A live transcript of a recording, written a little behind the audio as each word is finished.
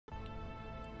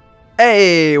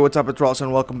Hey, what's up? It's Russ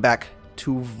and welcome back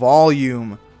to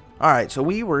Volume. Alright, so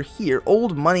we were here.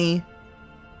 Old Money,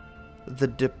 the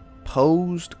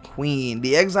deposed queen,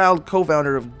 the exiled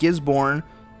co-founder of Gisborne.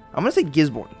 I'm gonna say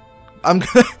Gisborne. I'm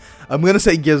gonna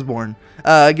say Gisborne.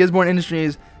 Gisborne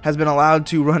Industries has been allowed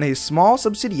to run a small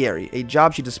subsidiary, a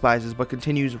job she despises but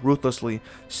continues ruthlessly,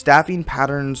 staffing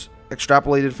patterns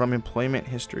extrapolated from employment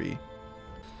history.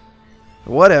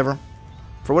 Whatever.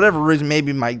 For whatever reason,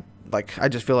 maybe I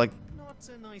just feel like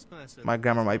my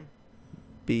grandma might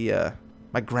be,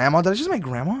 my grandma? Did I just say my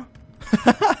grandma?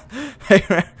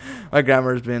 My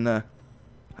grandma's been, I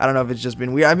don't know if it's just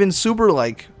been weird. I've been super,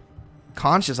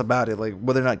 conscious about it,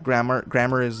 whether or not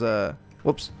grammar is,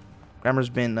 grammar's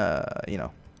been, you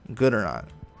know, good or not.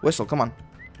 Whistle, come on.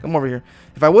 Come over here.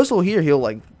 If I whistle here, he'll,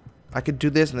 I could do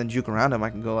this and then juke around him. I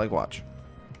can go, watch.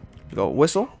 Go,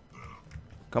 whistle.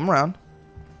 Come around.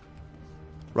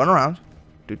 Run around.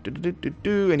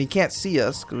 And he can't see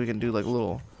us because we can do, a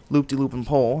little loop-de-loop and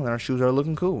pole, and our shoes are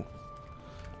looking cool.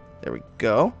 There we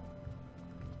go.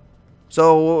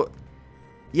 So,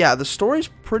 yeah, the story's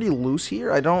pretty loose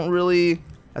here. I don't really,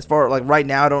 as far, right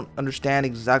now, I don't understand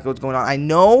exactly what's going on. I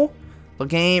know the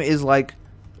game is,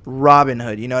 Robin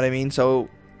Hood, you know what I mean? So,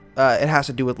 it has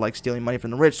to do with, stealing money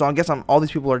from the rich. So, I guess all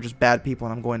these people are just bad people,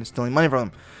 and I'm going to stealing money from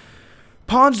them.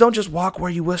 Pawns don't just walk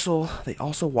where you whistle. They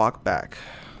also walk back.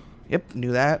 Yep,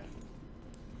 knew that.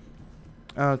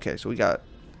 Okay, so we got,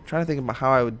 trying to think about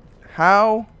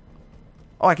how,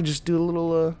 oh, I can just do a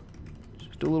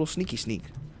little sneaky sneak.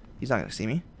 He's not going to see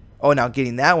me. Oh, now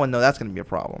getting that one, though, that's going to be a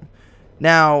problem.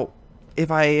 Now,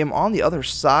 if I am on the other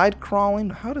side crawling,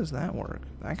 how does that work?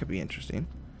 That could be interesting.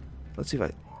 Let's see if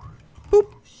I,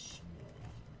 boop.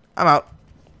 I'm out.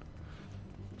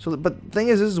 So, but the thing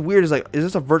is, this is weird. Is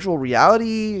this a virtual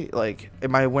reality?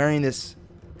 Am I wearing this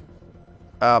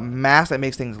mask that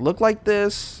makes things look like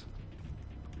this?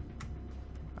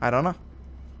 I don't know.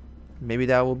 Maybe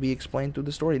that will be explained through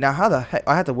the story. Now, how the heck?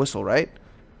 I have to whistle, right?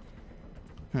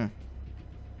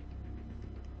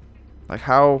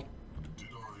 How?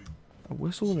 A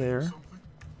whistle there.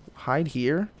 Hide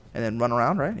here. And then run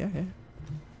around, right? Yeah.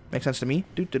 Makes sense to me.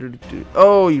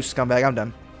 Oh, you scumbag. I'm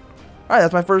done. Alright,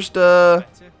 that's my first, I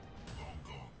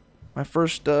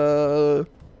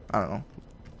don't know,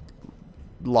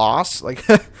 loss,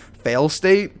 fail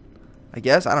state, I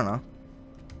guess. I don't know.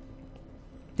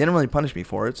 They didn't really punish me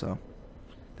for it, so.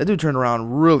 That dude turned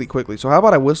around really quickly. So how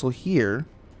about I whistle here?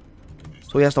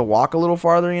 So he has to walk a little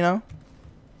farther, you know?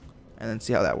 And then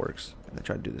see how that works. And then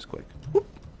try to do this quick. Whoop.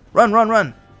 Run, run,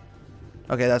 run.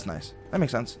 Okay, that's nice. That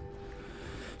makes sense.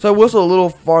 So I whistle a little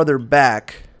farther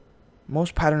back.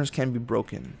 Most patterns can be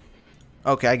broken.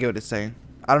 Okay, I get what it's saying.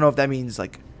 I don't know if that means,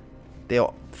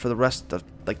 they'll, for the rest of,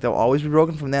 they'll always be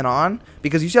broken from then on.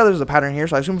 Because you see how there's a pattern here,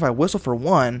 so I assume if I whistle for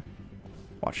one,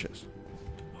 watch this.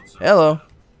 Hello.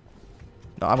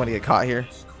 No, I'm gonna get caught here.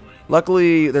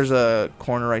 Luckily, there's a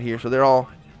corner right here, so they're all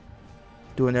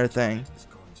doing their thing.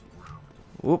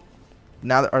 Whoop.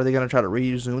 Now, are they gonna try to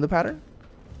resume the pattern?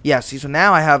 Yeah, see, so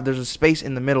now there's a space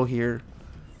in the middle here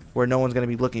where no one's gonna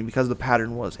be looking because the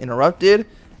pattern was interrupted,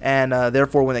 and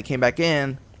therefore when they came back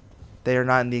in, they are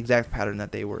not in the exact pattern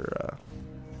that they were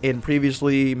in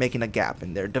previously, making a gap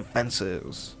in their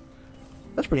defenses.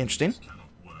 That's pretty interesting.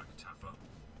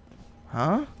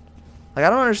 Huh? I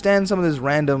don't understand some of this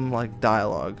random,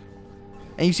 dialogue.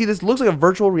 And you see, this looks like a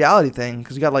virtual reality thing,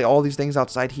 because you got, all these things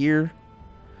outside here.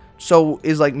 So,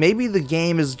 maybe the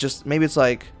game is just, maybe it's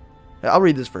I'll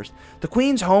read this first. The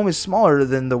Queen's home is smaller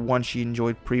than the one she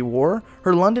enjoyed pre-war.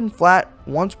 Her London flat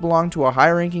once belonged to a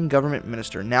high-ranking government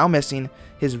minister. Now missing,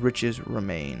 his riches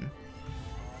remain.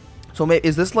 So,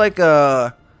 is this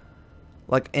an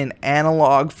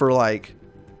analog for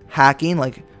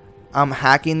hacking? I'm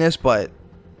hacking this, but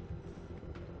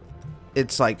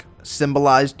it's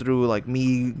symbolized through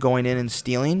me going in and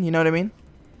stealing. You know what I mean?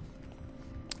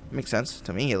 Makes sense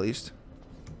to me, at least.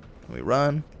 Let me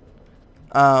run.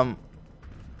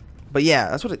 But yeah,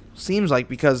 that's what it seems like,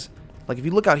 because if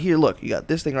you look out here, look, you got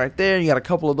this thing right there, you got a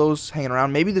couple of those hanging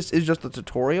around. Maybe this is just a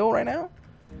tutorial right now.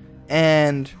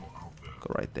 And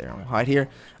go right there. We'll hide here.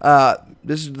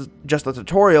 This is just a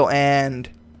tutorial, and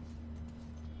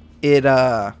it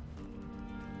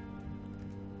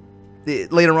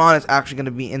later on it's actually going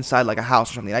to be inside a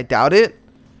house or something. I doubt it,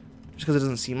 just because it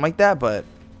doesn't seem like that, but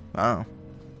I don't know.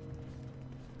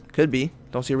 Could be.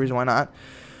 Don't see a reason why not.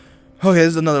 Okay, this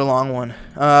is another long one.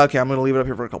 Okay, I'm going to leave it up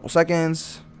here for a couple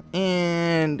seconds.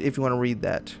 And if you want to read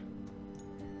that,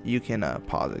 you can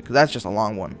pause it, because that's just a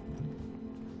long one.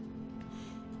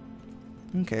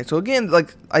 Okay, so again,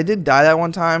 I did die that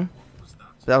one time.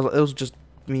 It was just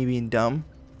me being dumb.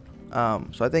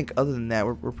 So I think other than that,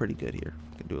 we're pretty good here.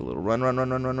 Can do a little run.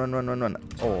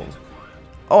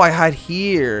 Oh, I hide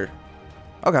here.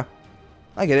 Okay,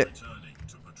 I get it.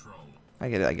 I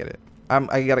get it.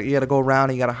 You gotta go around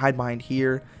and you gotta hide behind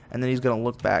here, and then he's gonna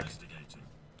look back.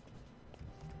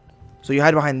 So you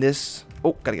hide behind this.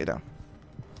 Oh, gotta get down.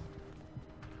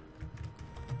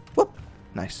 Whoop,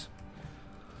 nice.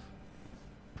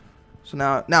 So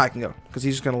now I can go, because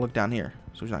he's just gonna look down here.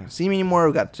 So he's not gonna see me anymore.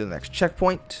 We got to the next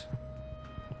checkpoint.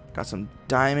 Got some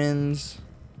diamonds.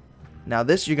 Now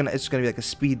this it's gonna be like a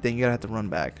speed thing. You're gonna have to run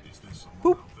back.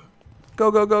 Whoop.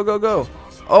 Go.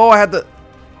 Oh, I had the.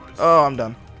 Oh, I'm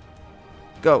done.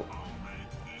 Go.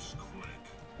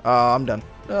 Oh, I'm done.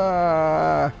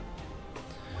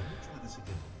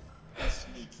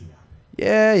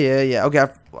 Yeah. Okay,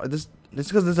 this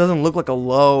because this doesn't look like a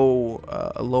low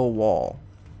wall.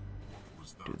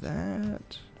 Do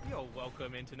that. You're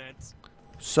welcome, internet.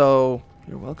 So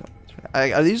you're welcome.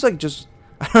 Are these like just?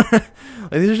 Like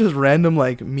these are just random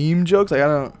like meme jokes? Like I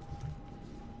don't.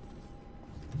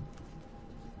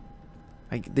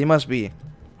 Like they must be.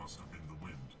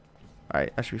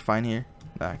 Alright, I should be fine here.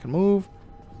 I can move.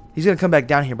 He's going to come back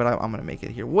down here, but I'm going to make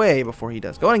it here way before he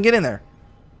does. Go ahead and get in there.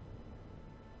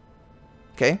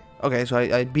 Okay, so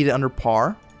I beat it under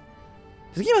par.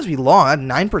 This game must be long. At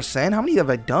 9%? How many have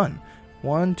I done?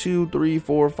 1, 2, 3,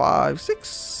 4, 5, 6,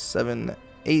 7,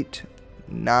 8,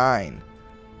 9.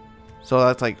 So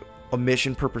that's like a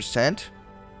mission per percent?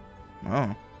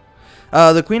 Oh.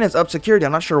 The Queen has upped security.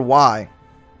 I'm not sure why.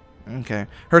 Okay.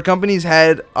 Her company's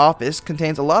head office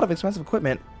contains a lot of expensive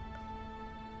equipment.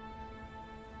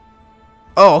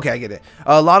 Oh, okay, I get it.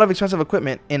 A lot of expensive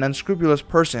equipment an unscrupulous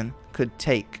person could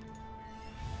take.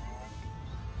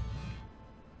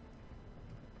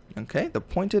 Okay, the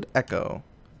pointed echo.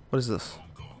 What is this?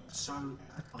 So,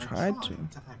 I Tried to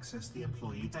access the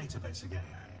employee database again.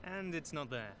 And it's not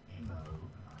there. No.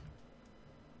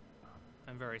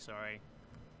 I'm very sorry.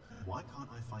 Why can't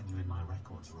I find you in my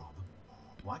records, Rob?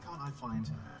 Why can't I find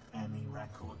any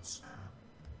records?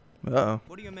 Uh-oh.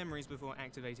 What are your memories before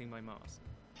activating my mask?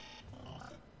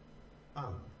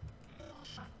 Oh.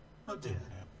 Oh dear.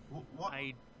 What?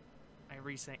 I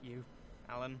reset you,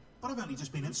 Alan. But I've only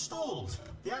just been installed.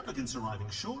 The applicant's arriving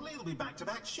shortly. It'll be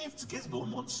back-to-back shifts.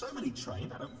 Gisborne wants so many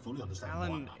trained. I don't fully understand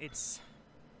Alan, why. it's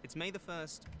May the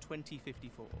 1st,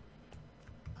 2054.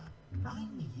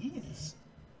 9 years?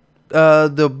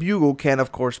 The bugle can,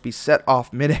 of course, be set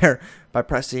off midair by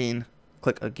pressing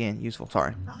click again. Useful.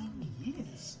 Sorry. 9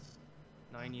 years?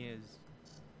 9 years.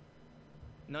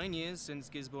 9 years since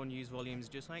Gisborne used volumes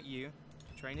just like you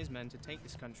to train his men to take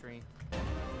this country.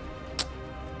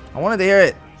 I wanted to hear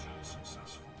it.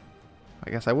 I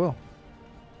guess I will.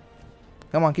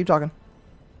 Come on, keep talking.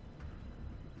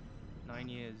 9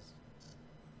 years.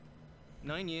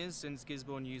 9 years since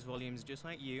Gisborne used volumes just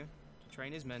like you to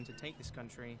train his men to take this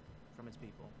country from its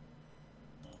people.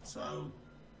 So,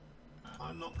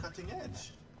 I'm not cutting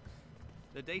edge.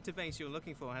 The database you're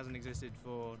looking for hasn't existed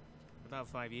for about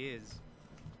 5 years.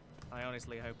 I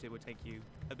honestly hoped it would take you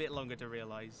a bit longer to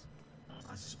realize.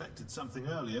 I suspected something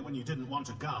earlier when you didn't want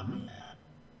a gun.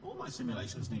 All my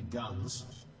simulations need guns.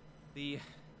 The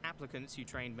applicants you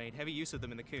trained made heavy use of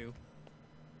them in the coup.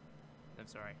 I'm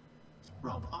sorry.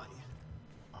 Rob,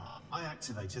 I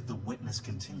activated the witness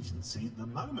contingency the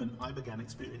moment I began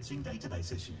experiencing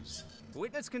database issues.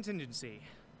 Witness contingency.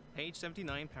 Page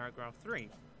 79, paragraph 3.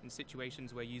 In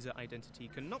situations where user identity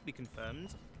cannot be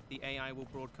confirmed, the AI will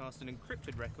broadcast an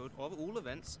encrypted record of all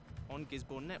events on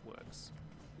Gisborne networks.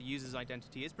 The user's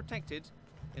identity is protected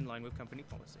in line with company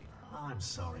policy. I'm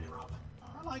sorry, Rob.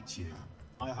 I liked you.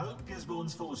 I hope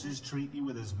Gisborne's forces treat you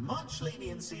with as much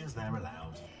leniency as they're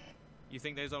allowed. You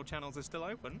think those old channels are still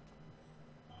open?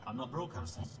 I'm not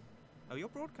broadcasting. Oh, you're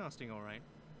broadcasting all right.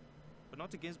 But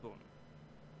not to Gisborne.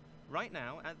 Right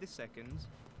now, at this second,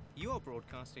 you are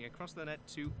broadcasting across the net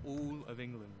to all of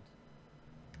England.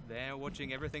 They're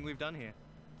watching everything we've done here.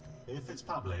 If it's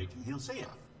public, he'll see it.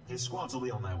 His squads will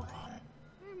be on their way. I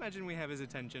imagine we have his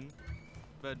attention.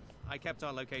 But I kept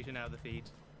our location out of the feed.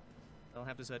 They'll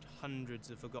have to search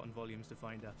hundreds of forgotten volumes to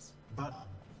find us. But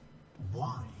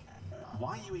why?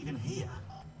 Why are you even here?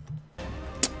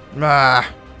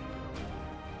 Ah.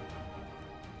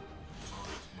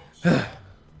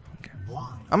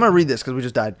 Why? I'm gonna read this because we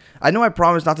just died. I know I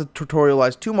promised not to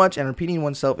tutorialize too much, and repeating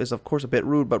oneself is of course a bit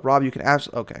rude, but Rob, you can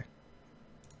okay.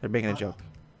 They're making a joke.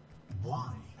 Why?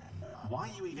 Why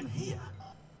are you even here?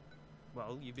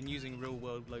 Well, you've been using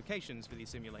real-world locations for these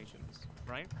simulations,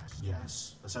 right?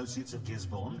 Yes, associates of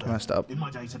Gisborne. I messed up. In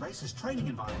my database is training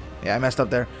environment. Yeah, I messed up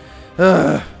there.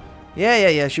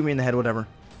 Yeah. Shoot me in the head, whatever.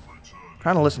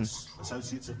 Trying to listen.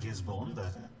 Associates of Gisborne,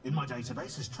 they're in my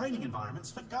database as training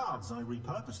environments for guards. I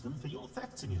repurposed them for your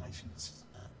theft simulations.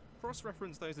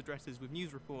 Cross-reference those addresses with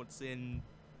news reports in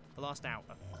the last hour.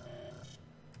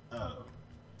 Oh.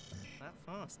 That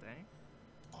fast, eh?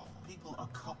 People are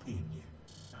copying you.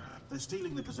 They're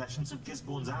stealing the possessions of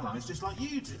Gisborne's allies just like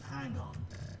you did. Hang on.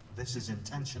 This is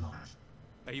intentional.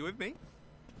 Are you with me?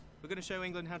 We're going to show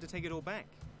England how to take it all back.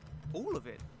 All of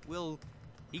it. We'll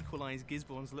equalize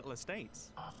Gisborne's little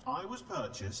estates. I was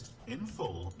purchased in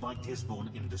full by Gisborne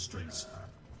Industries.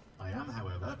 I am,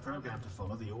 however, programmed to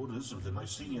follow the orders of the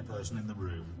most senior person in the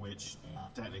room, which,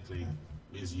 technically,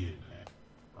 is you.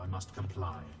 I must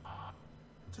comply.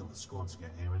 Until the squads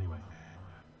get here anyway.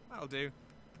 That'll do.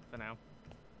 For now.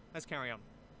 Let's carry on.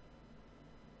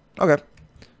 Okay.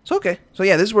 So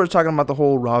yeah, this is where it's talking about the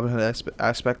whole Robin Hood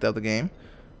aspect of the game.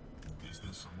 Is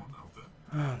there someone out there?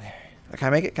 Oh, there. Can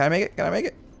I make it? Can I make it? Can I make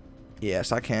it?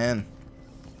 Yes, I can.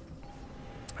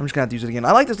 I'm just gonna have to use it again.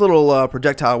 I like this little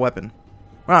projectile weapon.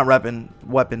 Well, not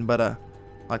weapon, but I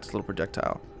like this little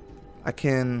projectile. I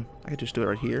can just do it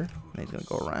right here. And he's gonna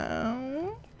go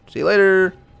around. See you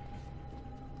later.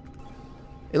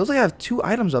 It looks like I have 2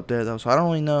 items up there though, so I don't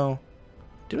really know.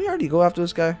 Did we already go after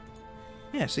this guy?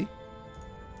 Yeah, see?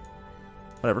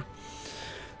 Whatever.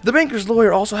 The banker's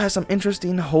lawyer also has some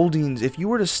interesting holdings. If you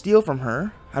were to steal from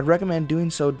her, I'd recommend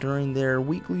doing so during their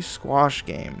weekly squash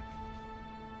game.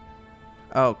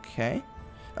 Okay.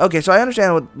 Okay, so I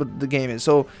understand what the game is.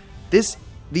 So these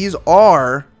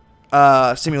are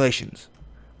simulations.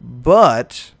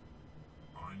 But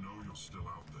I know you're still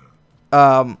out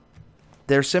there.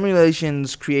 they're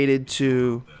simulations created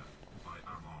to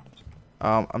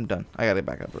I'm done. I gotta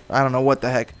back up. I don't know what the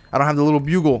heck. I don't have the little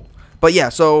bugle. But yeah,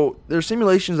 so there's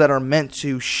simulations that are meant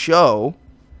to show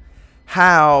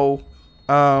how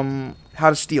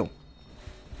to steal.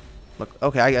 Look,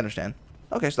 okay, I understand.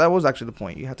 Okay, so that was actually the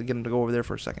point. You have to get him to go over there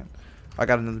for a second. I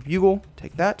got another bugle.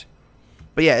 Take that.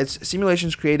 But yeah, it's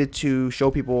simulations created to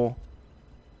show people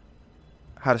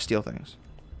how to steal things,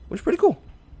 which is pretty cool.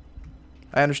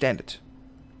 I understand it.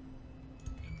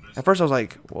 At first I was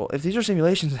like, well, if these are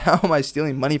simulations, how am I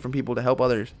stealing money from people to help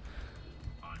others?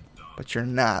 But you're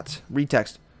not. Read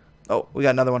text. Oh, we got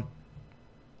another one.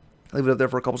 Leave it up there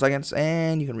for a couple seconds,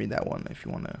 and you can read that one if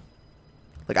you want to.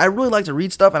 Like, I really like to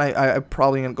read stuff, and I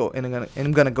probably gonna go and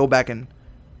I'm gonna go back and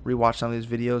rewatch some of these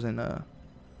videos and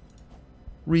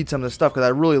read some of the stuff because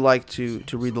I really like to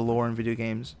read the lore in video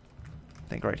games. I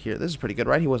think right here, this is pretty good,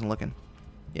 right? He wasn't looking.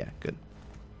 Yeah, good.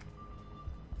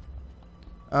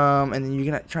 And then you're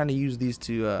gonna trying to use these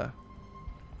to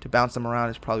bounce them around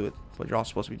is probably what you're all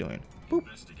supposed to be doing. Boop.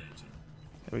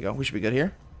 There we go. We should be good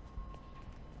here.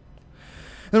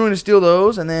 Then we're gonna steal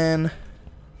those and then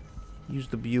use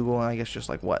the bugle. And I guess just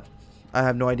like what? I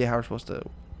have no idea how we're supposed to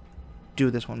do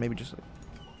this one. Maybe just like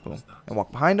boom and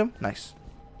walk behind him. Nice.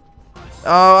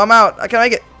 Oh, I'm out. I can't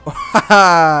make it.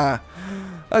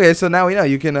 Okay, so now we know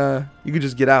you can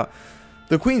just get out.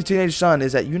 The Queen's teenage son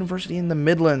is at university in the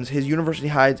Midlands. His university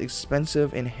hides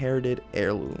expensive inherited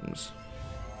heirlooms.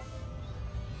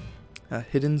 A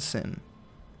hidden sin.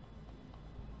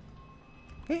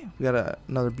 Okay, we got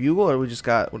another bugle, or we just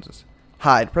got, what is this?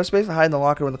 Hide. Press space to hide in the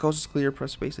locker. When the coast is clear,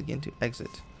 press space again to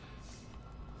exit.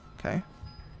 Okay.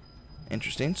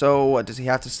 Interesting. So, what, does he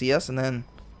have to see us? And then,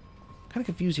 kind of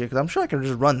confused here, because I'm sure I can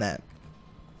just run that.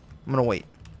 I'm going to wait.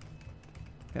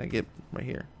 Gotta get right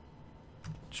here.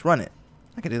 Just run it.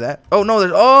 I can do that. Oh, no,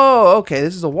 there's... Oh, okay,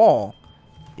 this is a wall.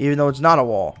 Even though it's not a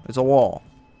wall. It's a wall.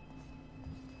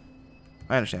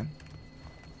 I understand.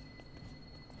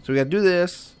 So we gotta do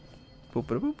this. Boop,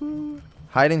 boop, boop, boop.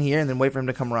 Hide in here and then wait for him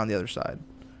to come around the other side.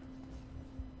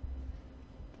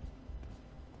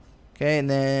 Okay, and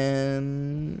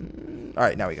then...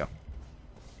 Alright, now we go.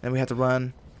 And we have to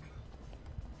run.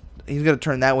 He's gonna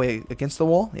turn that way against the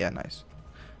wall? Yeah, nice.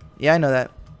 Yeah, I know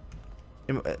that.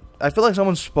 I feel like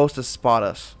someone's supposed to spot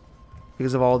us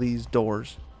because of all these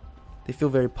doors. They feel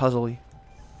very puzzly.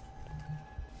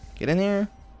 Get in here.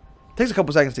 It takes a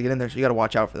couple seconds to get in there, so you gotta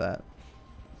watch out for that.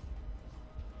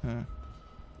 And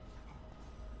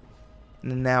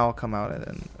then now I'll come out and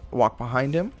then walk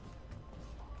behind him.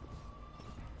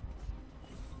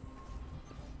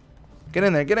 Get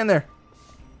in there, get in there.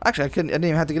 Actually, I didn't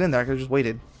even have to get in there. I could have just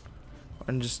waited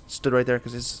and just stood right there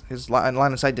because his line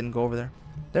of sight didn't go over there.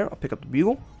 There, I'll pick up the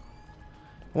bugle.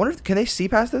 I wonder if, can they see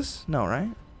past this? No, right?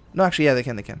 No, actually, yeah, they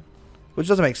can, Which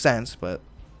doesn't make sense, but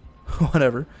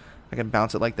whatever. I can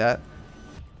bounce it like that.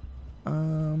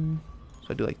 So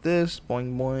I do like this.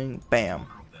 Boing, boing, bam.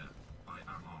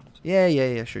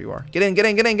 Yeah, sure you are. Get in, get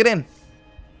in, get in, get in.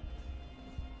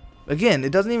 Again,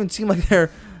 it doesn't even seem like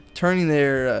they're turning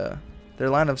their their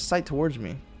line of sight towards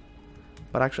me.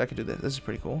 But actually, I can do this. This is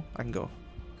pretty cool. I can go.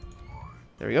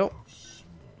 There we go.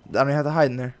 I don't even have to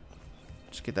hide in there.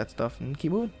 Just get that stuff and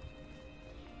keep moving.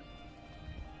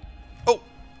 Oh!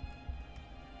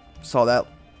 Saw that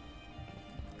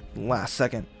last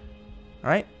second.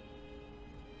 Alright.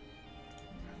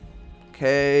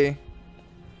 Okay.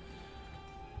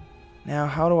 Now,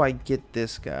 how do I get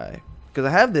this guy? Because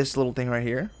I have this little thing right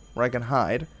here where I can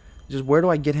hide. Just where do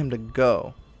I get him to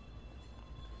go?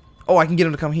 Oh, I can get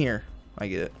him to come here. I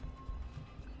get it.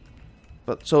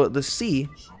 But so the C.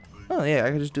 Oh yeah,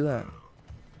 I can just do that.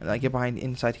 And I get behind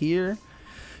inside here.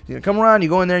 You're gonna come around. You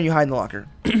go in there and you hide in the locker.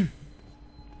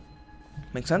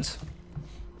 Make sense?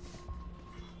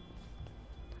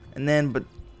 And then, but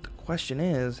the question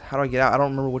is, how do I get out? I don't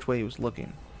remember which way he was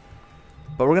looking.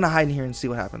 But we're gonna hide in here and see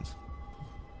what happens.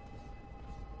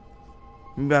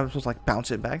 Maybe I'm supposed to like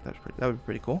bounce it back. That would be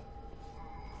pretty cool.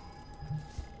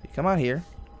 You come out here.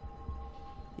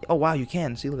 Oh wow, you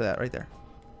can. See, look at that right there.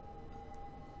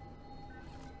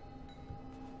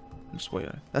 Just wait.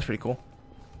 That's pretty cool.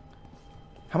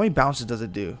 How many bounces does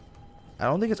it do? I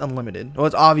don't think it's unlimited. Oh,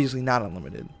 it's obviously not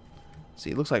unlimited. Let's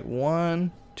see, it looks like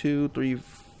 1, 2, 3,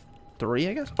 3,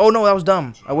 I guess. Oh no, that was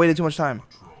dumb. I waited too much time.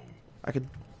 I could.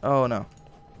 Oh no,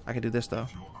 I could do this though.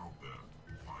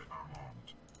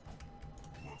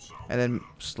 And then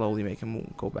slowly make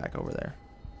him go back over there.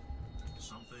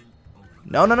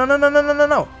 No, no, no, no, no, no, no, no,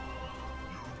 no.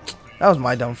 That was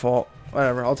my dumb fault.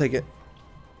 Whatever, I'll take it.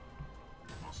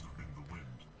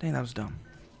 Dang, that was dumb.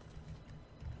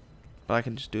 But I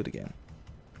can just do it again.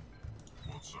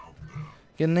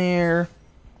 Get in there.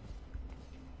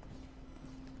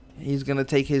 He's gonna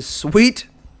take his sweet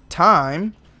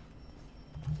time.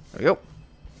 There we go.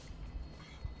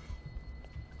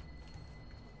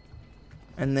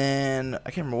 And then I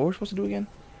can't remember what we're supposed to do again.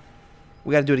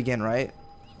 We gotta do it again, right?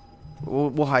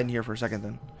 We'll hide in here for a second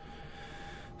then.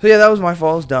 So yeah, that was my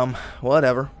fault. It's dumb.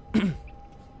 Whatever.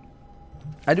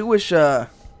 I do wish the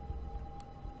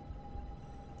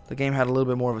game had a little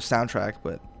bit more of a soundtrack,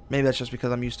 but maybe that's just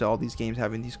because I'm used to all these games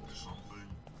having these,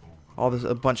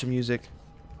 a bunch of music.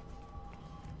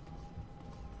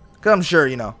 Because I'm sure,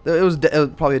 you know, it was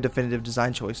probably a definitive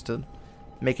design choice to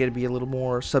make it be a little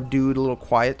more subdued, a little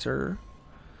quieter.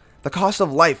 The cost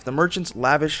of life. The merchant's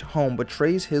lavish home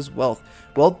betrays his wealth.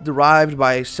 Wealth derived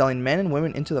by selling men and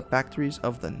women into the factories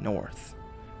of the north.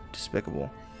 Despicable.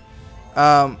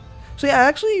 So yeah, I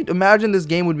actually imagined this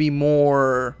game would be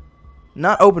more,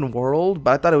 not open world,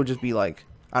 but I thought it would just be like,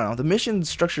 I don't know, the mission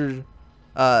structure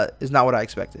is not what I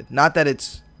expected. Not that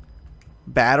it's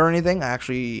bad or anything. I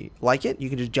actually like it. You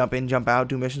can just jump in, jump out,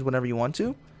 do missions whenever you want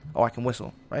to. Oh, I can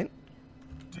whistle, right?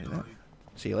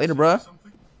 See you later, bruh.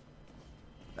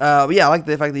 But yeah, I like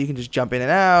the fact that you can just jump in and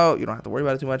out. You don't have to worry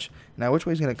about it too much. Now, which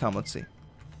way is going to come? Let's see.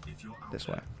 This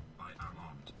way.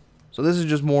 So this is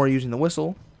just more using the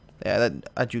whistle. Yeah,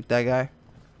 I juked that guy.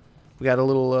 We got a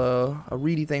little a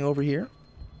reedy thing over here.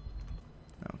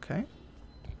 Okay.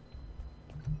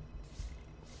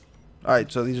 All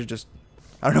right, so these are just.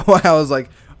 I don't know why I was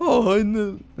like, oh,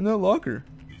 in that locker.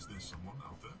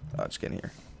 Oh, just getting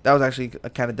here. That was actually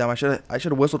kind of dumb. I should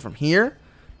have whistled from here,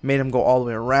 made him go all the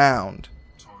way around.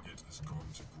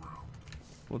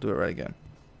 We'll do it right again.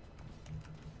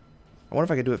 I wonder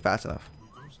if I can do it fast enough.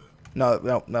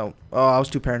 No. Oh, I was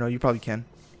too paranoid. You probably can.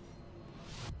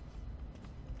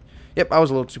 Yep, I was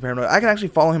a little too paranoid. I can actually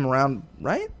follow him around,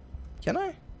 right? Can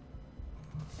I?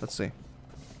 Let's see.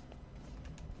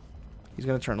 He's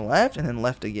going to turn left and then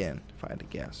left again, if I had to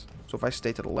guess. So if I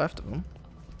stay to the left of him.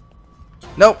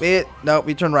 Nope, he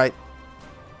turned right.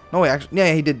 No, wait, actually,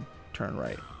 yeah, he did turn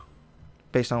right.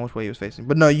 Based on which way he was facing.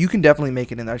 But no, you can definitely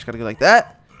make it in there. I just got to go like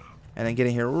that. And then get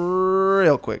in here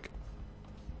real quick.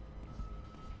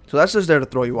 So that's just there to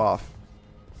throw you off.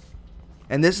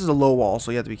 And this is a low wall, so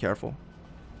you have to be careful.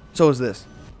 So is this.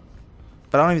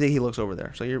 But I don't even think he looks over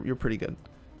there. So you're pretty good.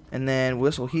 And then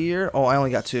whistle here. Oh, I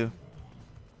only got 2.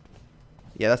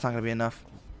 Yeah, that's not going to be enough.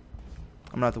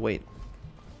 I'm going to have to wait.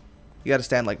 You got to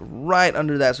stand like right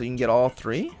under that so you can get all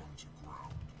 3. So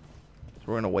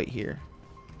we're going to wait here.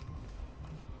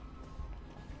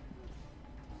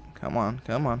 Come on,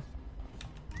 come on.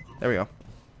 There we go.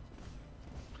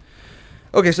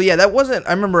 Okay, so yeah, that wasn't.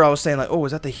 I remember I was saying like, oh,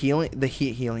 was that the hearing? It's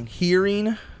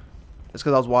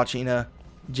because I was watching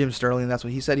Jim Sterling. That's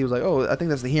what he said. He was like, oh, I think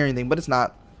that's the hearing thing, but it's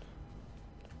not.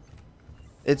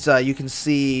 It's you can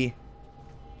see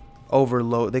over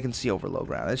low. They can see over low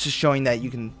ground. It's just showing that you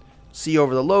can see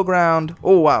over the low ground.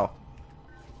 Oh wow.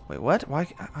 Wait, what? Why?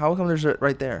 How come there's a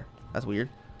right there? That's weird.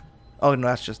 Oh no,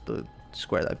 that's just the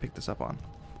square that I picked this up on.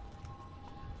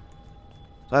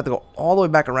 So I have to go all the way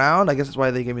back around. I guess that's why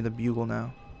they gave me the bugle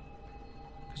now.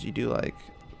 Because you do like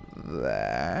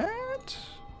that.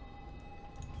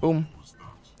 Boom.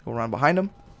 Go around behind him.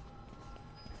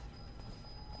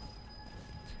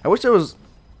 I wish there was...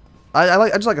 I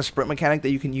just like a sprint mechanic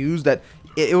that you can use that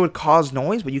it would cause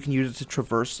noise, but you can use it to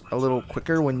traverse a little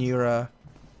quicker when you're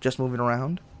just moving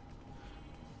around.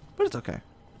 But it's okay.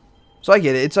 So I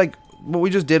get it. It's like what we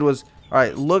just did was,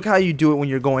 alright, look how you do it when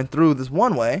you're going through this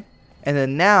one way, and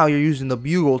then now you're using the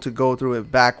bugle to go through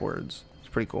it backwards. It's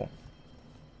pretty cool.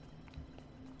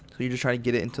 So you just try to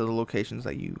get it into the locations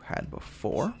that you had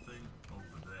before.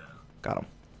 Got him.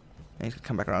 And he's going to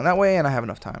come back around that way, and I have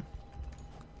enough time.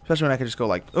 Especially when I can just go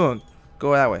like, oh,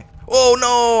 go that way. Oh,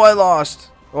 no, I lost.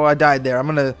 Oh, I died there. I'm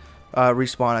going to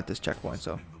respawn at this checkpoint,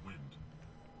 so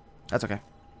that's okay.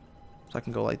 So I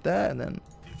can go like that, and then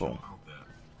boom.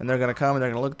 And they're going to come, and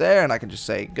they're going to look there, and I can just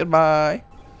say goodbye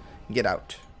and get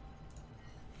out.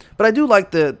 But I do like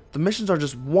the missions are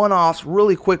just one-offs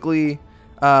really quickly.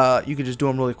 You can just do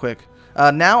them really quick.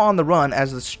 Now on the run,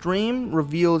 as the stream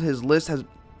revealed his list has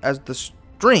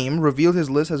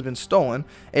been stolen,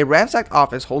 a ransacked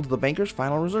office holds the banker's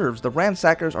final reserves. The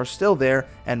ransackers are still there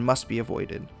and must be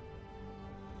avoided.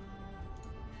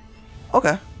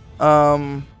 Okay.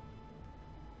 So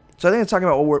I think it's talking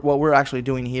about what we're actually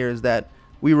doing here is that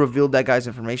we revealed that guy's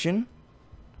information.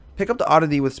 Pick up the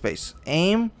oddity with space.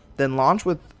 Aim, then launch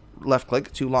with left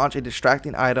click to launch a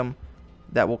distracting item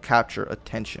that will capture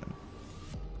attention.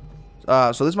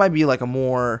 So this might be like a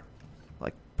more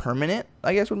like permanent,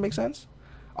 I guess would make sense.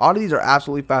 Oddities are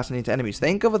absolutely fascinating to enemies.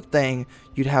 Think of a thing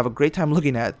you'd have a great time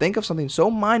looking at. Think of something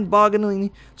so mind-bogglingly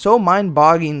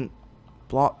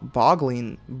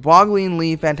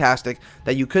fantastic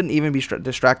that you couldn't even be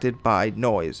distracted by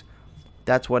noise.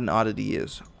 That's what an oddity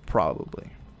is,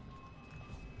 probably.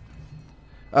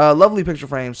 Lovely picture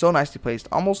frame, so nicely placed,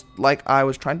 almost like I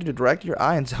was trying to direct your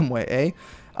eye in some way, eh?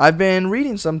 I've been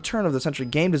reading some turn-of-the-century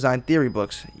game design theory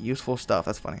books. Useful stuff.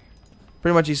 That's funny.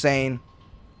 Pretty much he's saying,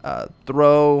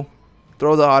 throw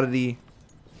the oddity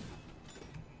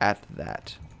at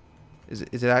that. Is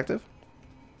it active?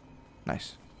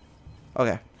 Nice.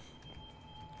 Okay.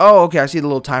 Oh, okay. I see the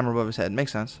little timer above his head.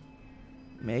 Makes sense.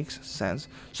 Makes sense.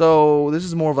 So this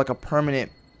is more of like a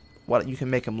permanent what you can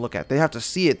make him look at. They have to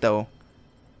see it though.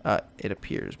 It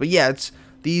appears. But yeah, it's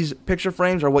these picture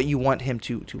frames are what you want him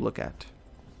to look at.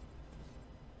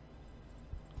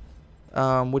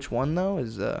 Which one though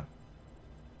is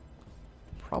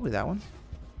probably that one.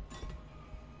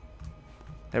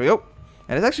 There we go.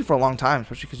 And it's actually for a long time,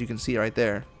 especially because you can see right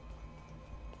there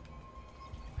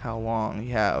how long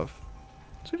you have.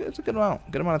 It's a good amount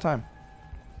of time.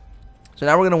 So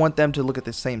now we're gonna want them to look at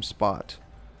the same spot,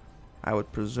 I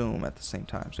would presume, at the same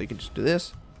time. So you can just do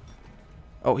this.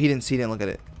 Oh, he didn't look at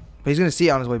it. But he's going to see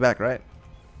it on his way back, right?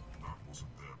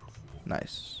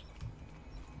 Nice.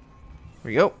 Here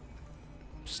we go.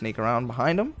 Sneak around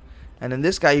behind him. And then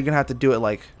this guy, you're going to have to do it,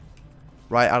 like,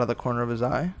 right out of the corner of his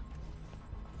eye.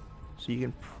 So you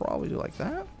can probably do like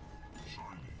that.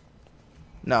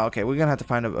 No, okay. We're going to have to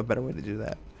find a better way to do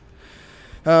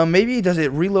that. Maybe does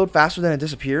it reload faster than it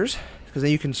disappears? Because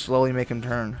then you can slowly make him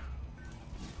turn.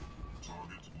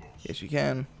 Yes, you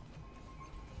can.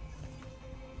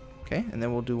 Okay, and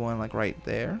then we'll do one like right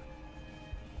there.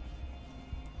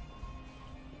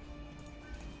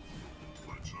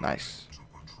 Nice.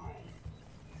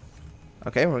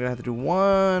 Okay, we're gonna have to do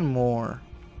one more.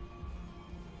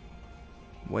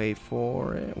 Wait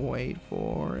for it. Wait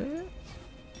for it.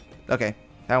 Okay,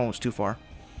 that one was too far.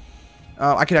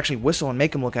 I could actually whistle and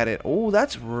make him look at it. Oh,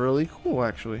 that's really cool,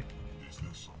 actually.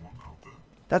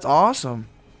 That's awesome.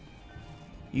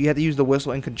 You had to use the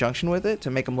whistle in conjunction with it to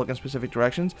make him look in specific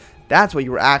directions. That's what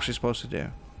you were actually supposed to do.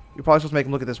 You're probably supposed to make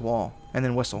him look at this wall and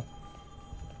then whistle.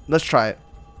 Let's try it.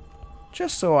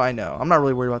 Just so I know. I'm not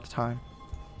really worried about the time.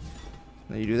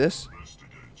 Then you do this.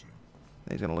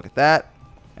 Then he's going to look at that.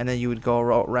 And then you would go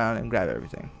around and grab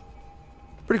everything.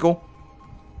 Pretty cool.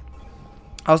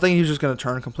 I was thinking he was just going to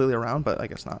turn completely around, but I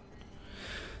guess not.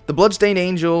 The Bloodstained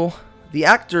Angel. The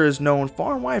actor is known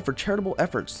far and wide for charitable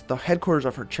efforts. The headquarters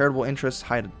of her charitable interests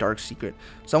hide a dark secret.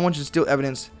 Someone should steal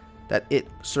evidence that it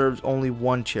serves only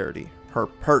one charity. Her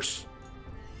purse.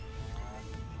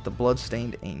 The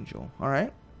Bloodstained Angel.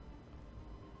 Alright.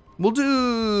 We'll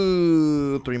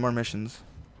do 3 more missions.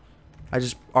 I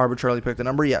just arbitrarily picked a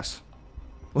number. Yes.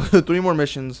 We'll do 3 more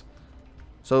missions.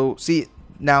 So, see,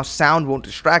 now sound won't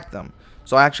distract them.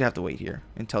 So I actually have to wait here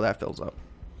until that fills up.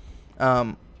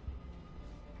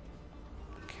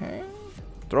 Okay.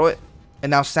 Throw it. And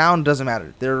now sound doesn't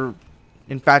matter. They're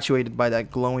infatuated by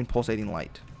that glowing, pulsating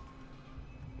light.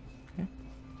 Okay.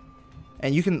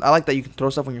 And you can, I like that you can throw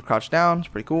stuff when you're crouched down. It's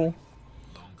pretty cool.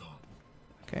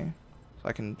 Okay. So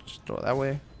I can just throw it that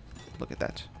way. Look at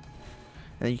that.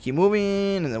 And then you keep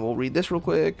moving, and then we'll read this real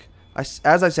quick. As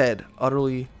I said,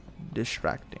 utterly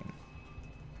distracting.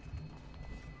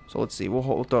 So let's see.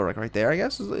 We'll throw it right there, I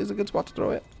guess, is a good spot to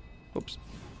throw it. Oops.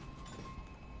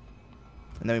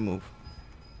 And then we move.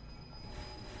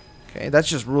 Okay, that's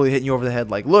just really hitting you over the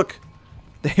head. Like, look,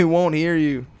 they won't hear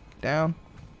you. Down.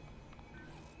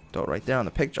 Throw it right there on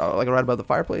the picture, like right above the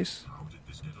fireplace.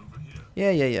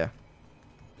 Yeah.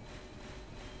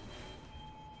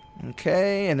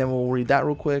 Okay, and then we'll read that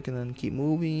real quick and then keep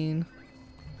moving.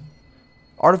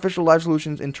 Artificial Life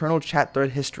Solutions internal chat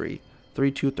thread history.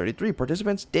 3233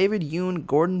 participants: David, Yoon,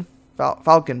 Gordon,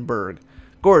 Falkenberg.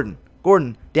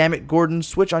 Gordon, damn it, Gordon,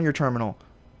 switch on your terminal.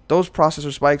 Those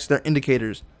processor spikes, they're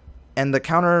indicators. And the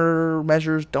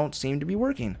countermeasures don't seem to be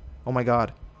working. Oh my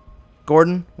god.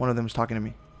 Gordon, one of them is talking to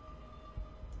me.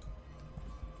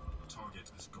 Target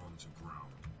has gone to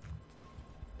ground.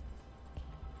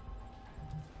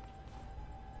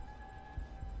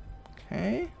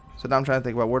 Okay. So now I'm trying to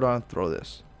think about where do I throw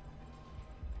this.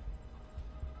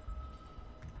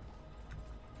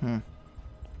 So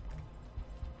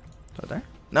there?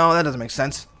 No, that doesn't make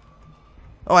sense.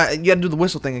 Oh, you gotta do the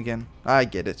whistle thing again. I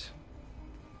get it.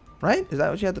 Right? Is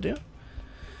that what you have to do?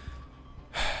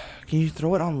 Can you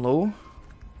throw it on low?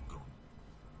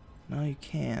 No, you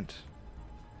can't.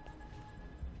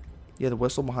 You have the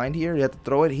whistle behind here. You have to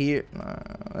throw it here.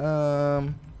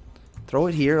 Throw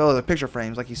it here. Oh, the picture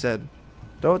frames, like you said.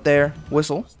 Throw it there.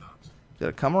 Whistle.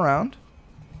 Gotta come around.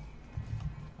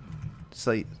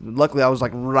 So, luckily, I was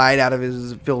like right out of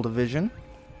his field of vision.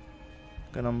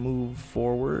 Gonna move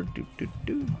forward.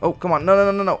 Oh, come on.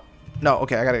 No. No,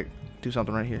 okay, I gotta do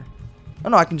something right here. Oh,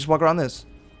 no, I can just walk around this.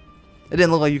 It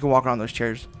didn't look like you can walk around those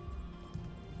chairs.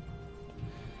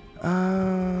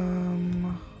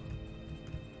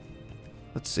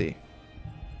 Let's see.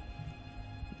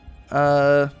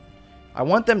 I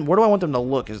want them, where do I want them to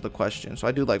look is the question. So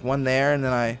I do like one there and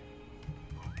then I,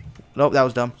 nope, that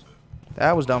was dumb.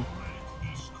 That was dumb.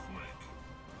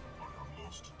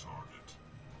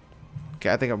 Okay,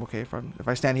 I think I'm okay if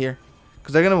I stand here.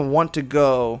 Because they're going to want to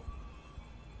go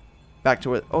back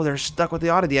to it. Oh, they're stuck with the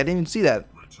oddity. I didn't even see that.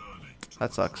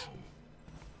 That sucks.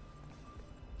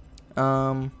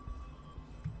 I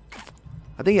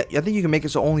think you can make it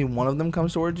so only one of them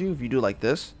comes towards you if you do like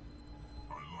this.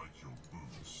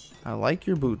 I like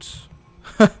your boots.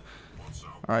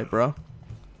 Alright, bro.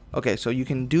 Okay, so you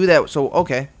can do that. So,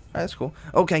 okay. Alright, that's cool.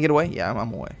 Oh, can I get away? Yeah,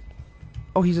 I'm away.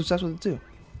 Oh, he's obsessed with it too.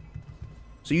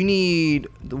 So you need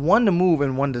the one to move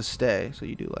and one to stay. So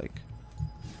you do like...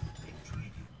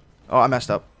 Oh, I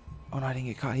messed up. Oh, no, I didn't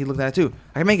get caught. He looked at it too.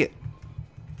 I can make it.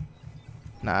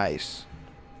 Nice.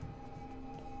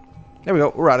 There we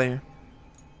go. We're out of here.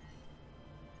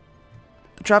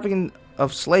 The trafficking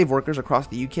of slave workers across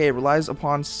the UK relies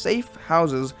upon safe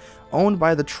houses owned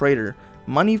by the trader.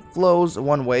 Money flows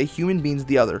one way, human beings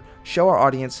the other. Show our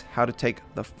audience how to take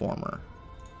the former.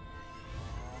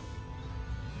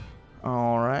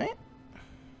 Alright.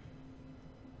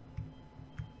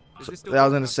 So, I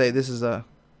was going to say, this is a...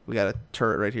 We got a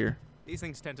turret right here. These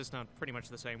things tend to start pretty much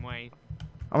the same way.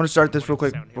 I'm going to start this real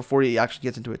quick before he actually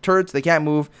gets into it. Turrets, they can't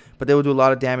move, but they will do a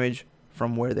lot of damage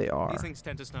from where they are. These things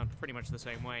tend to start pretty much the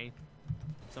same way.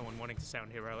 Someone wanting to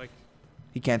sound heroic.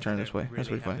 He can't turn this way. Really That's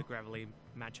pretty funny. The gravelly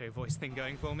macho voice thing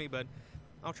going for me, but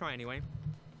I'll try anyway.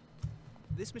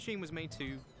 This machine was made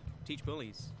to teach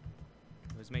bullies.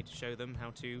 It was made to show them how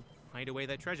to hide away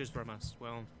their treasures from us.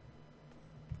 Well,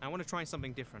 I want to try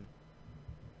something different.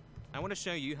 I want to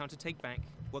show you how to take back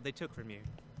what they took from you.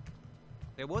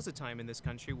 There was a time in this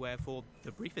country where, for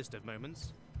the briefest of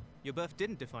moments, your birth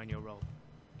didn't define your role.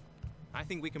 I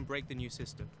think we can break the new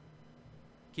system.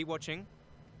 Keep watching,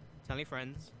 tell your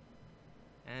friends,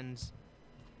 and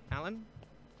Alan,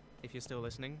 if you're still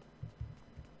listening,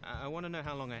 I want to know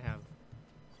how long I have.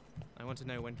 I want to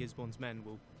know when Gisborne's men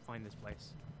will find this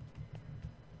place.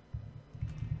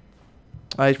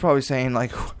 He's probably saying,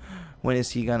 like, when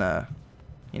is he gonna,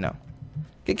 you know,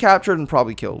 get captured and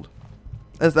probably killed.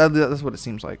 That's what it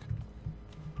seems like.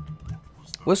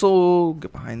 Whistle,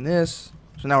 get behind this.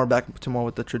 So now we're back to more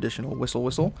with the traditional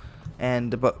whistle.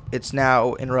 But it's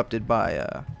now interrupted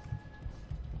by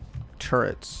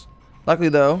turrets. Luckily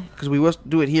though, because we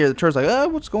do it here, the turret's like, oh,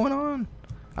 what's going on?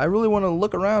 I really want to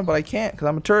look around, but I can't because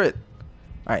I'm a turret.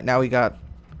 Alright, now we got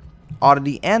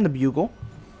oddity and the bugle.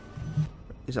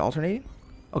 Is it alternating?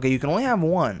 Okay, you can only have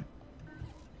one.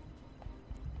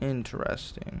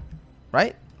 Interesting.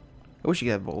 Right? I wish you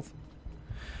could have both.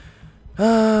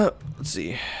 Let's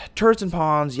see. Turrets and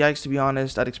pawns. Yikes, to be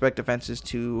honest. I'd expect defenses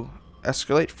to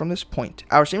escalate from this point.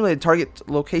 Our simulated target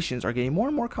locations are getting more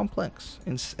and more complex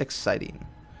and exciting.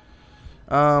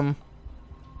 I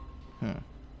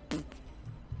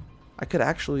could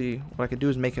actually, what I could do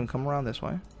is make him come around this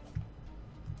way.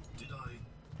 Did I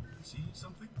see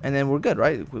something? And then we're good,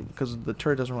 right? Because the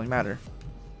turret doesn't really matter.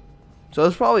 So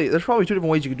there's probably two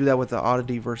different ways you could do that with the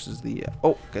oddity versus the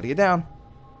oh, gotta get down.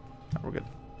 Right, we're good.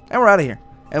 And we're out of here.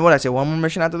 And what did I say, one more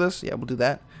mission after this? Yeah, we'll do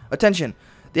that. Attention.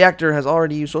 The actor has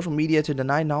already used social media to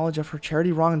deny knowledge of her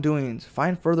charity wrongdoings.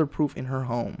 Find further proof in her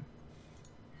home.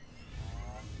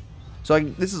 So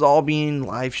this is all being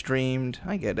live streamed.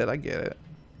 I get it. I get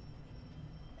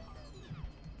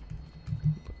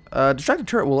it. Distracted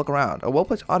turret will look around. A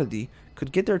well-placed oddity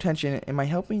could get their attention. Am I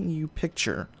helping you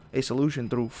picture a solution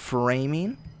through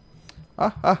framing?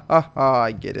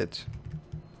 I get it.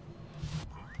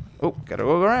 Oh, gotta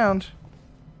go around.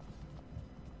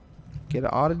 Get an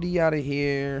oddity out of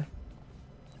here.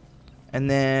 And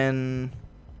then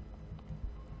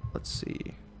let's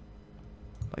see.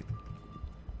 Like,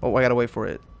 oh, I gotta wait for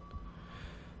it.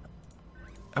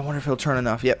 I wonder if he'll turn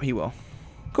enough. Yep, he will.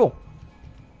 Cool.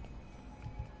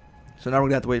 So now we're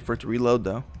gonna have to wait for it to reload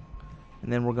though.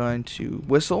 And then we're going to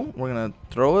whistle. We're gonna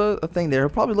throw a thing there. He'll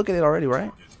probably look at it already,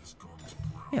 right?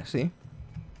 Yeah, see?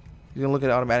 He's gonna look at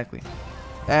it automatically.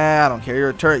 I don't care. You're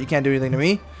a turret. You can't do anything to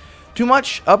me. Too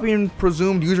much. Upping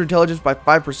presumed user intelligence by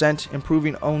 5%.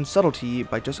 Improving own subtlety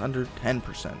by just under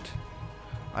 10%.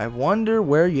 I wonder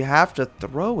where you have to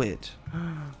throw it.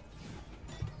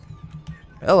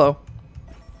 Hello.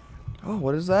 Oh,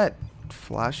 what is that?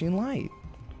 Flashing light.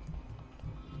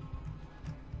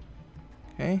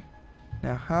 Okay.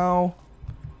 Now how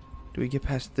do we get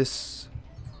past this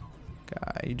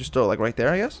guy? You just throw it like right there,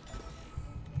 I guess?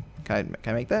 Can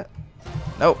I make that?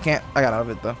 Nope, can't. I got out of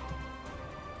it though.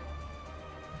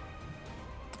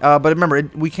 But remember,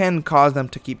 we can cause them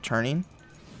to keep turning.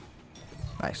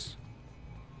 Nice.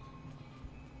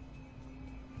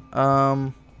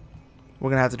 We're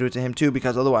gonna have to do it to him too,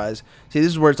 because otherwise, see, this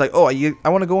is where it's like, oh, I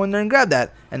want to go in there and grab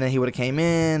that, and then he would have came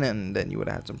in, and then you would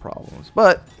have had some problems.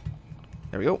 But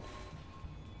there we go.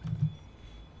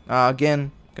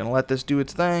 Again, gonna let this do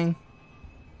its thing.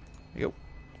 There you go.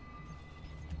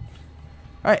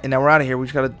 All right, and now we're out of here. We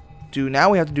just gotta do. Now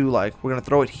we have to do like we're gonna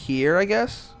throw it here, I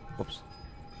guess. Whoops.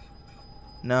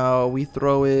 No, we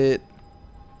throw it.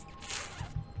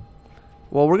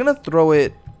 Well, we're gonna throw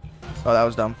it. Oh, that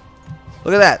was dumb.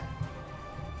 Look at that.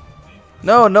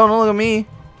 No, don't look at me.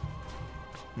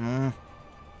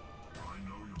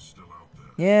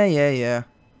 Yeah.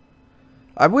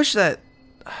 I wish that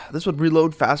this would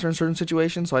reload faster in certain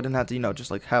situations, so I didn't have to,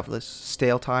 just like have this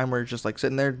stale time where it's just like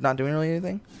sitting there not doing really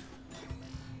anything.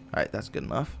 All right, that's good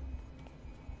enough.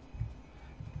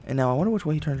 And now I wonder which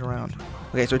way he turns around.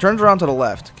 Okay, so he turns around to the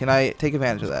left. Can I take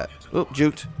advantage of that? Oh,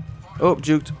 juked. Oh,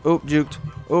 juked. Oh, juked.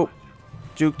 Oh,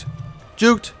 juked.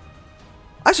 Juked.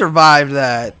 I survived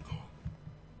that.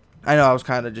 I know I was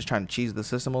kind of just trying to cheese the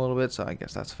system a little bit, so I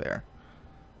guess that's fair.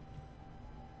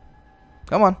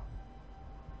 Come on.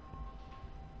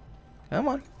 Come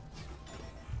on.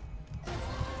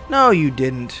 No, you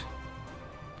didn't.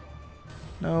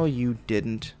 No, you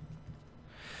didn't.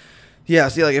 Yeah,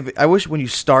 see, like, I wish when you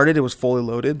started it was fully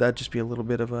loaded. That'd just be a little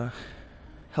bit of a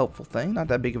helpful thing. Not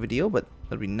that big of a deal, but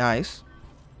that'd be nice.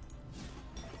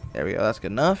 There we go. That's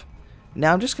good enough.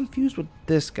 Now I'm just confused with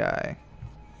this guy.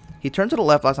 He turned to the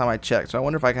left last time I checked, so I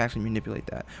wonder if I can actually manipulate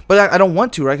that. But I don't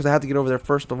want to, right? Because I have to get over there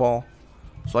first of all.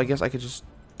 So I guess I could just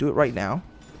do it right now.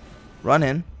 Run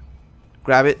in.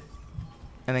 Grab it.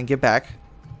 And then get back.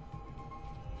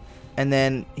 And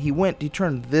then he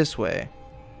turned this way.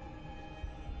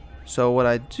 So what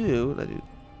I do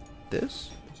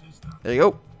this. There you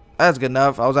go. That's good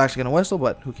enough. I was actually going to whistle,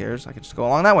 but who cares? I can just go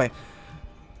along that way.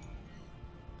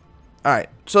 Alright.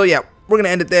 So yeah, we're going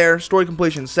to end it there. Story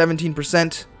completion,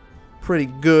 17%. Pretty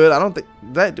good. I don't think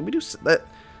that, did we do that?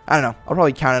 I don't know. I'll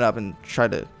probably count it up and try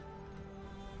to,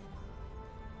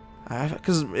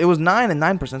 because it was 9 and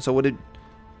 9%, so I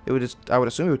would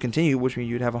assume it would continue, which means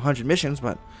you'd have 100 missions,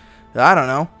 but I don't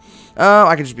know.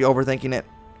 I could just be overthinking it.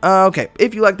 Okay,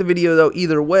 if you liked the video though,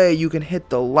 either way, you can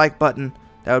hit the like button.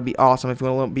 That would be awesome. If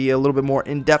you want to be a little bit more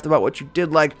in-depth about what you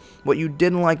did like, what you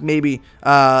didn't like, maybe you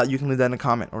can leave that in a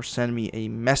comment or send me a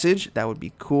message. That would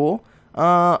be cool.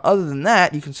 Other than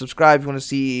that, you can subscribe if you want to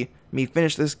see me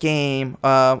finish this game,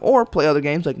 or play other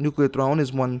games. Like Nuclear Throne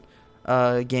is one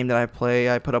game that I play.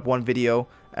 I put up one video,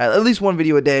 at least one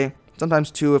video a day,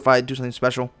 sometimes two if I do something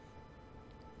special.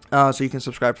 So you can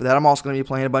subscribe for that. I'm also going to be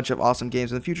playing a bunch of awesome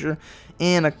games in the future.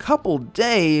 In a couple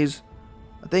days,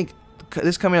 I think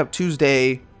this coming up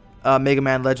Tuesday, Mega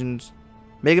Man Legend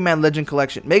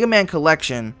Collection,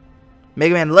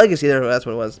 Mega Man Legacy, that's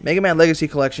what it was. Mega Man Legacy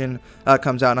Collection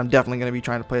comes out, and I'm definitely going to be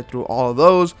trying to play through all of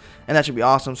those, and that should be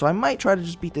awesome. So I might try to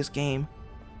just beat this game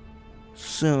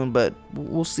soon, but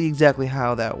we'll see exactly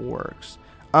how that works.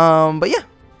 But yeah,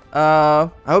 I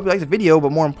hope you liked the video,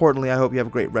 but more importantly, I hope you have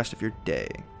a great rest of your day.